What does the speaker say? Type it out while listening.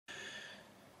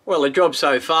Well, the job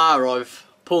so far, I've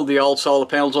pulled the old solar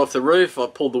panels off the roof,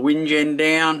 I've pulled the wind gen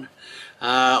down,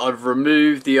 I've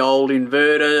removed the old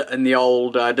inverter and the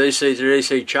old DC to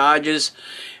DC chargers,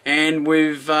 and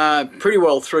we've pretty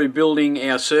well through building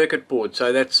our circuit board.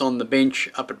 So that's on the bench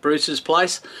up at Bruce's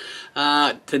place.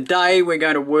 Today we're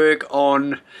going to work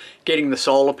on getting the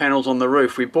solar panels on the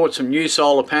roof. We bought some new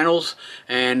solar panels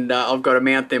and I've got to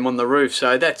mount them on the roof.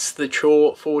 So that's the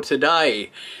chore for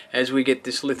today as we get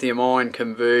this lithium ion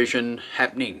conversion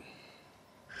happening.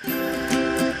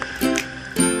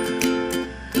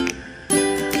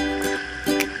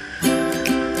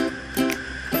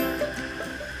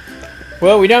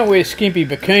 Well, we don't wear skimpy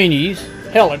bikinis.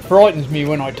 Hell, it frightens me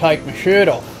when I take my shirt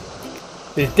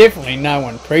off. There's definitely no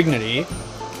one pregnant here.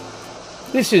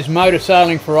 This is motor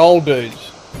sailing for old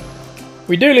dudes.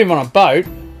 We do live on a boat,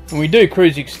 and we do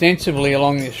cruise extensively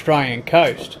along the Australian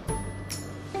coast.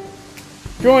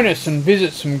 Join us and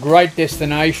visit some great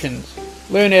destinations.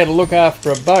 Learn how to look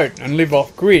after a boat and live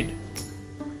off grid.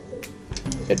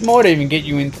 It might even get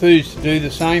you enthused to do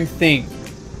the same thing.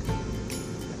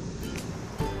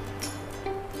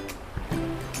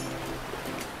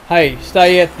 Hey,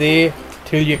 stay out there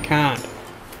till you can't.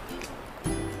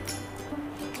 Lay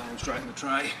them straight in the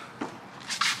tray.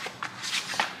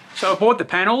 So I bought the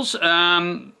panels.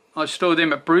 I stored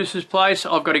them at Bruce's place.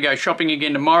 I've got to go shopping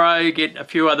again tomorrow, get a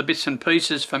few other bits and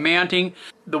pieces for mounting.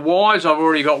 The wires I've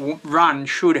already got run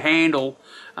should handle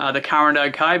the current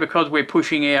okay, because we're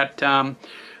pushing out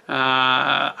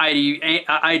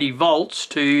 80 volts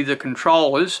to the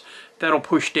controllers. That'll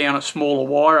push down a smaller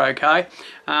wire okay.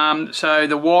 So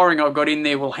the wiring I've got in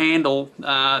there will handle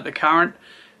the current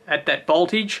at that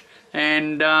voltage,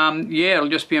 and yeah, it'll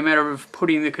just be a matter of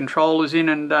putting the controllers in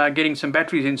and getting some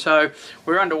batteries in. So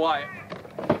we're underway.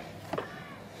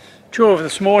 Chore for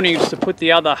this morning is to put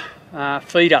the other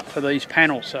feet up for these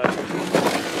panels, so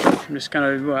I'm just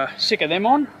going to sicker them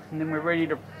on and then we're ready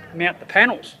to mount the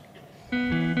panels.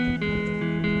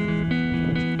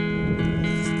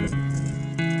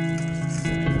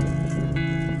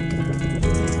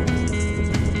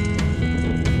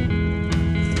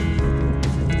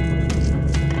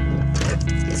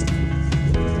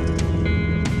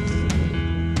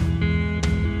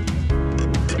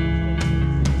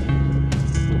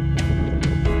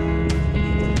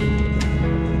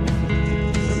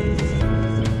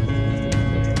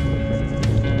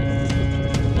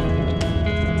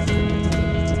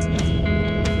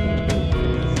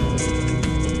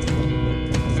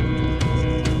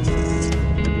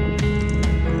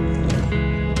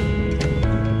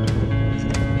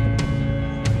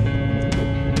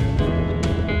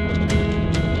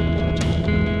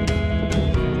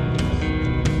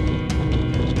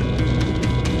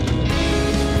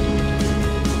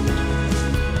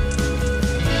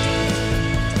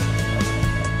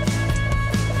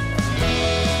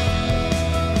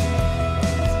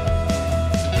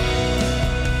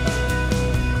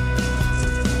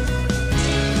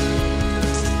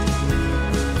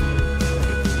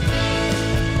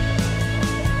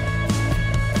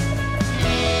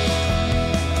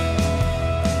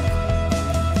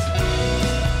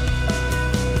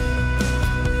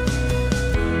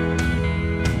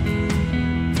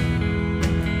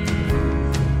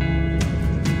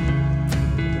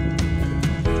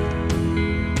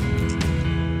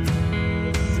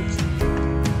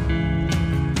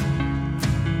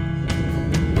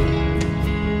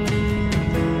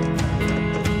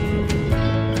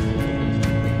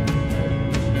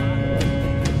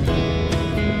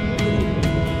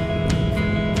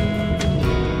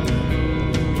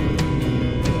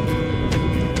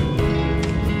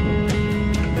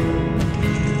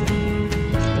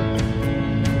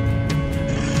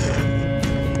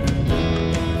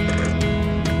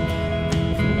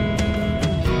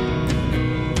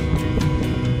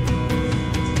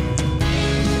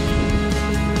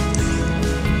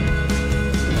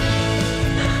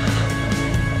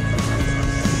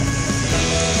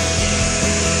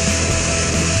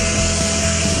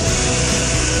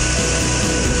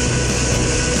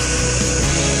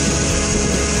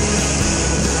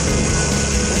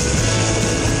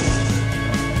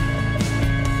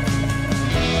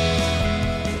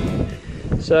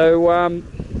 So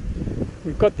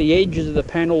we've got the edges of the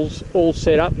panels all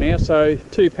set up now, so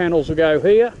 2 panels will go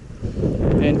here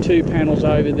and 2 panels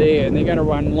over there, and they're going to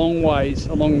run long ways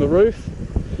along the roof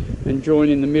and join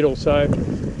in the middle. So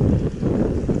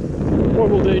what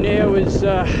we'll do now is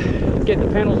get the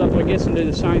panels up, I guess, and do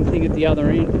the same thing at the other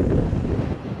end.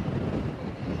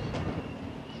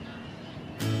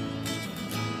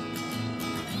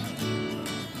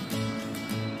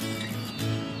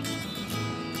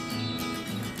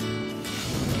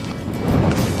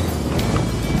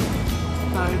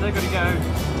 they got to go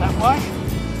that way?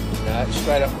 No,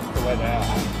 straight up the way they are.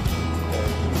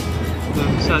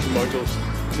 So Modules.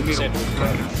 the middle. Centre of the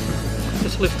cage.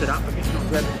 Just lift it up again. I'll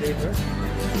grab it there first.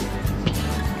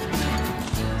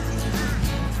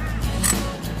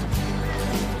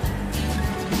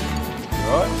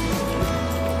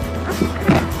 Right.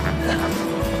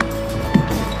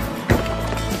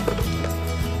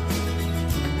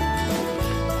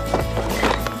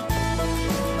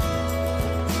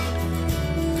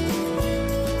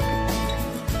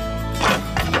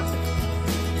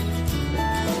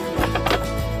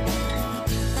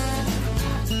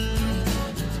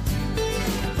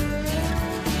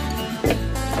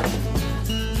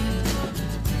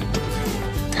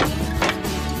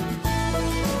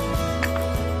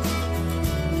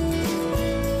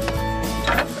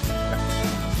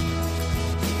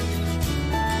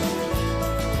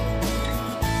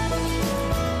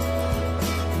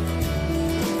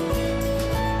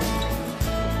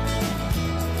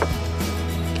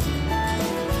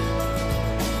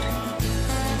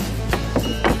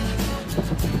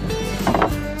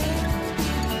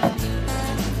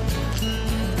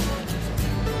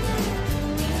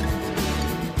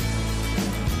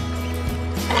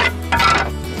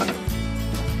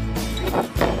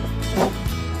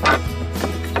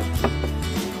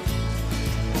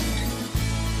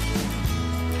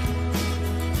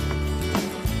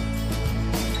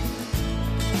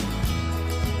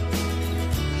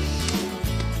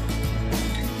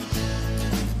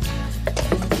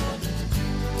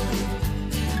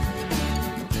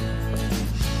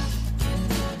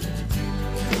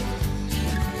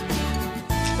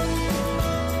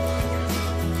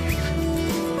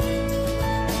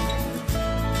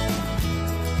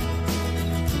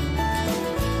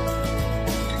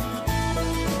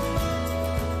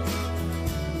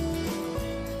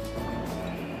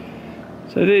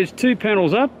 So there's two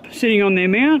panels up, sitting on their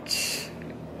mounts.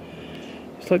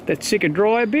 Just let that sicker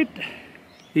dry a bit.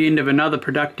 The end of another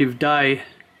productive day.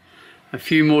 A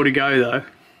few more to go though.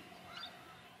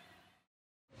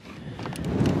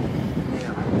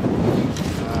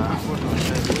 What do I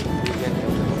say?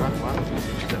 Again, the front one.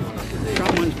 That one under there.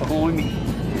 Front one's behind me.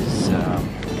 Is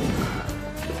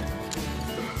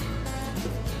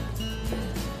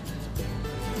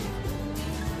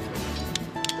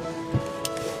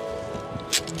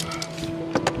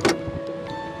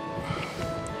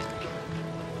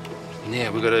yeah,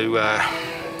 we've got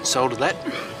to solder that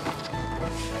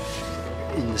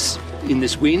in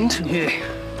this wind. Yeah.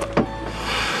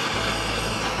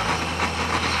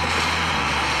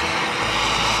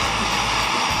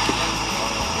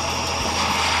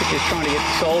 Just trying to get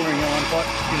the soldering on hot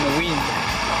in the wind,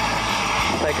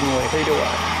 taking all the heat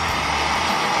away.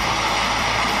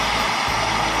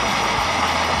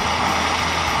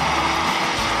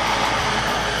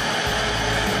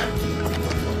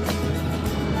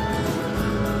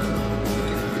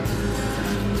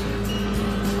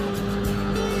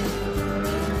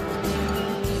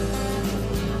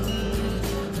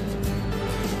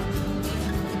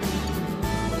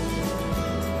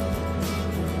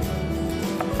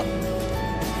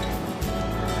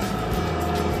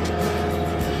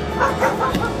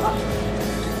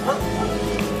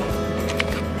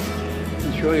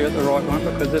 Sure you got the right one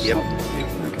because this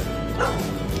one.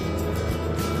 Okay.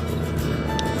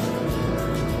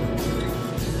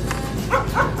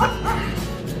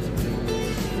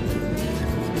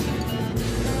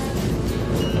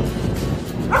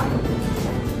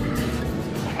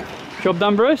 Job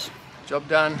done, Bruce? Job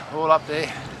done, all up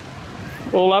there.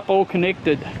 All up, all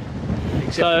connected.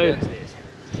 Except So, for downstairs.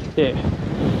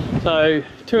 yeah. So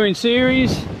two in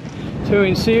series,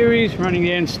 running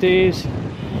downstairs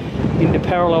into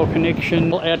parallel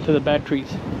connection out to the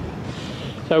batteries.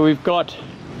 So we've got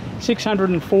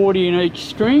 640 in each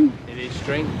string. In each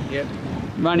string, yep.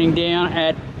 Running down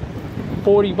at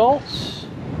 40 volts.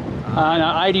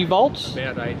 No, 80 volts.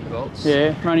 About 80 volts.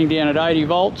 Yeah, running down at 80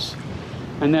 volts.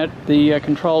 And that the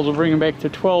controls will bring them back to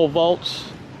 12 volts.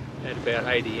 At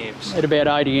about 80 amps. At about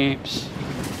 80 amps.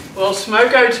 Well,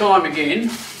 smoko time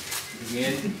again.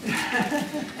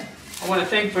 I want to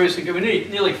thank Bruce. We're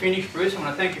nearly finished, Bruce. I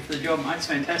want to thank you for the job, mate. It's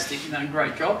fantastic. You've done a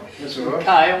great job. That's all right.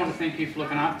 Kay, I want to thank you for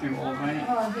looking after me while I've been here.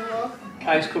 Oh, you're welcome.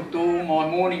 Kay's cooked all my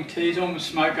morning teas, all my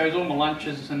smokos, all my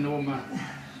lunches and all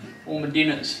my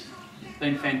dinners. It's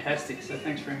been fantastic, so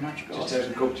thanks very much, guys. Just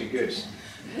hasn't cooked your goose.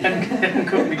 haven't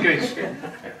cooked my goose.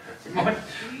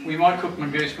 We might cook my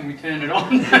goose when we turn it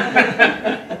on.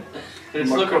 But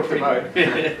it's looking pretty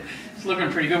good. It's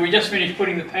looking pretty good. We just finished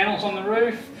putting the panels on the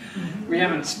roof. We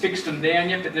haven't fixed them down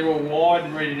yet, but they're all wide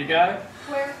and ready to go.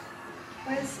 Where?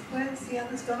 Where's the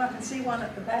others gone? I can see one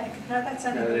at the back. No, that's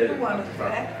only No, the they're little one up at the the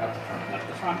front. back. Up the front, up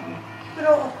the front. But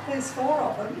all, there's 4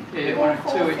 of them. Yeah, They're one all and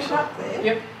 4 two each feet side. up there.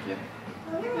 Yep, yep.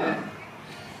 Oh. Yeah.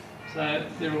 So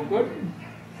they're all good.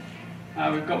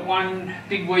 We've got one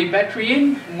big wee battery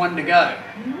in and one to go.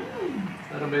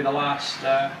 That'll be the last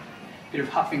bit of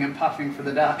huffing and puffing for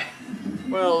the day.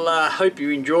 Well, hope you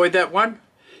enjoyed that one.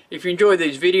 If you enjoy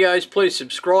these videos, please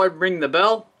subscribe, ring the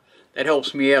bell. That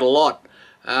helps me out a lot.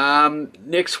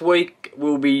 Next week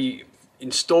we'll be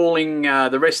installing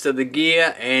the rest of the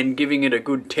gear and giving it a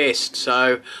good test.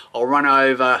 So I'll run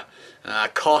over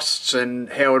costs and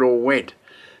how it all went.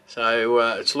 So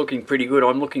it's looking pretty good.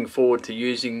 I'm looking forward to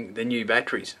using the new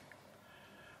batteries.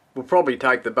 We'll probably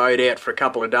take the boat out for a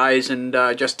couple of days and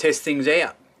just test things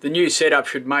out. The new setup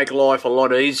should make life a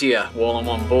lot easier while I'm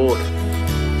on board.